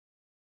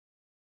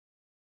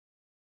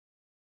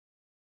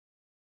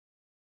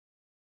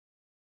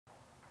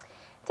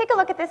Take a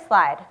look at this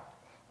slide.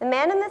 The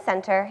man in the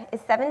center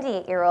is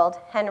 78-year-old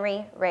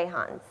Henry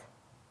Rayhans.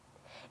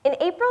 In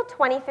April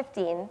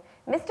 2015,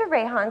 Mr.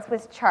 Rayhans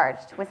was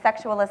charged with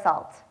sexual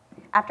assault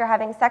after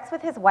having sex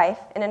with his wife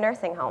in a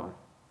nursing home.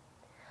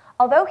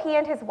 Although he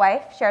and his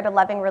wife shared a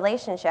loving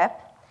relationship,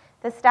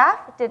 the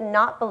staff did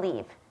not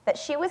believe that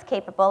she was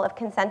capable of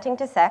consenting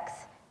to sex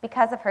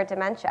because of her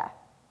dementia.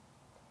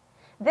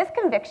 This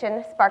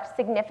conviction sparked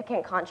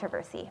significant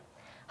controversy,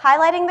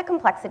 highlighting the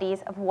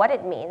complexities of what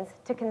it means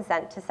to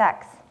consent to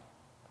sex.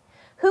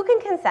 Who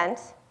can consent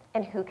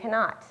and who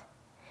cannot?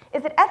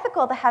 Is it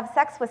ethical to have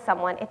sex with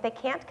someone if they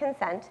can't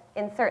consent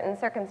in certain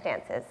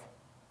circumstances?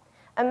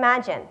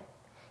 Imagine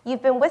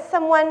you've been with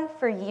someone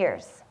for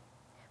years,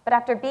 but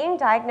after being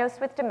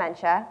diagnosed with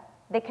dementia,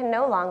 they can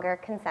no longer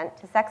consent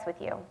to sex with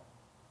you.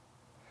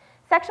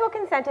 Sexual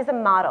consent is a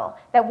model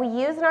that we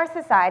use in our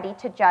society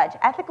to judge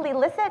ethically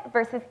licit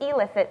versus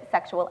illicit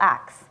sexual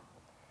acts.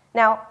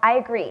 Now, I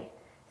agree,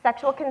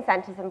 sexual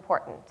consent is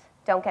important,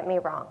 don't get me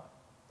wrong.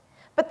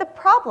 But the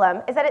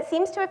problem is that it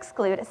seems to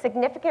exclude a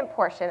significant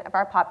portion of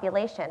our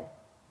population.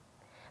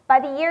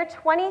 By the year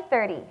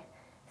 2030,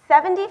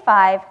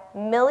 75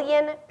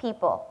 million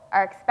people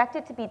are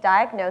expected to be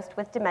diagnosed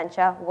with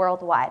dementia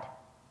worldwide.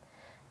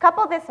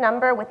 Couple this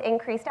number with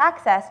increased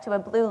access to a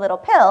blue little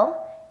pill,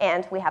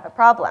 and we have a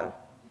problem.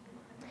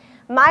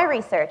 My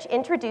research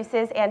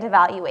introduces and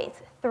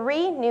evaluates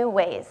 3 new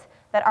ways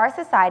that our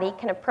society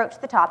can approach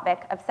the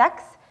topic of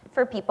sex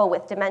for people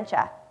with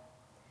dementia.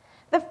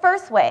 The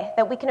first way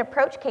that we can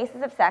approach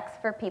cases of sex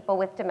for people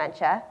with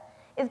dementia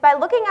is by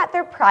looking at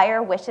their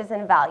prior wishes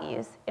and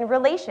values in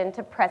relation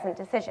to present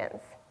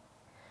decisions.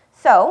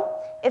 So,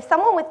 if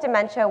someone with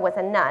dementia was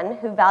a nun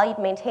who valued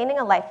maintaining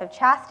a life of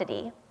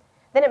chastity,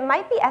 then it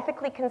might be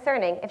ethically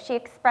concerning if she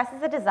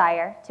expresses a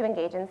desire to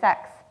engage in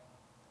sex.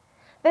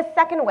 The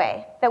second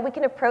way that we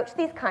can approach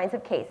these kinds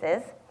of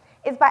cases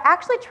is by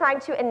actually trying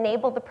to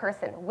enable the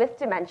person with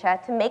dementia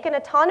to make an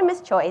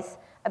autonomous choice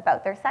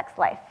about their sex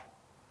life.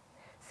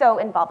 So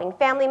involving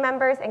family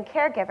members and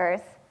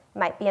caregivers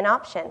might be an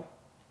option.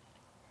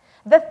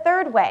 The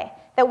third way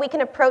that we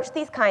can approach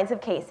these kinds of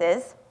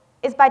cases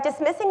is by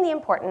dismissing the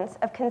importance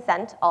of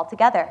consent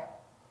altogether.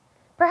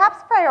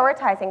 Perhaps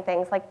prioritizing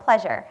things like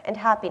pleasure and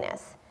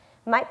happiness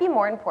might be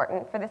more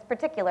important for this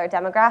particular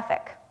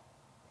demographic.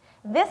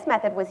 This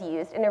method was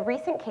used in a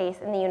recent case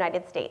in the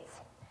United States,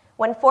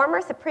 when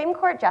former Supreme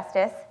Court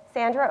Justice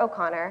Sandra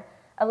O'Connor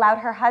allowed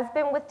her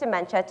husband with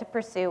dementia to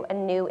pursue a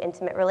new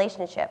intimate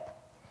relationship,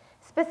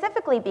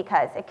 specifically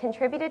because it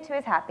contributed to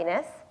his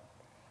happiness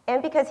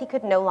and because he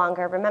could no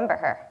longer remember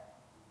her.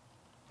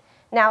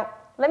 Now,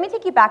 let me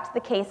take you back to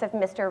the case of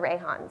Mr.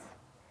 Rayhans.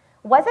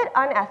 Was it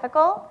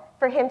unethical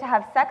for him to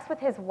have sex with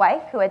his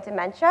wife who had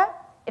dementia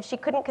if she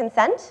couldn't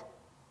consent?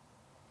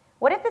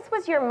 What if this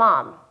was your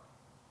mom,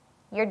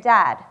 your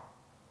dad,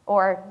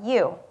 or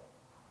you?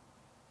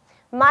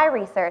 My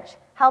research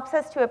helps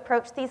us to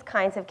approach these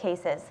kinds of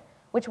cases,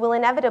 which will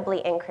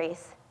inevitably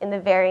increase in the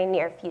very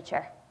near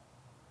future.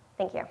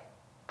 Thank you.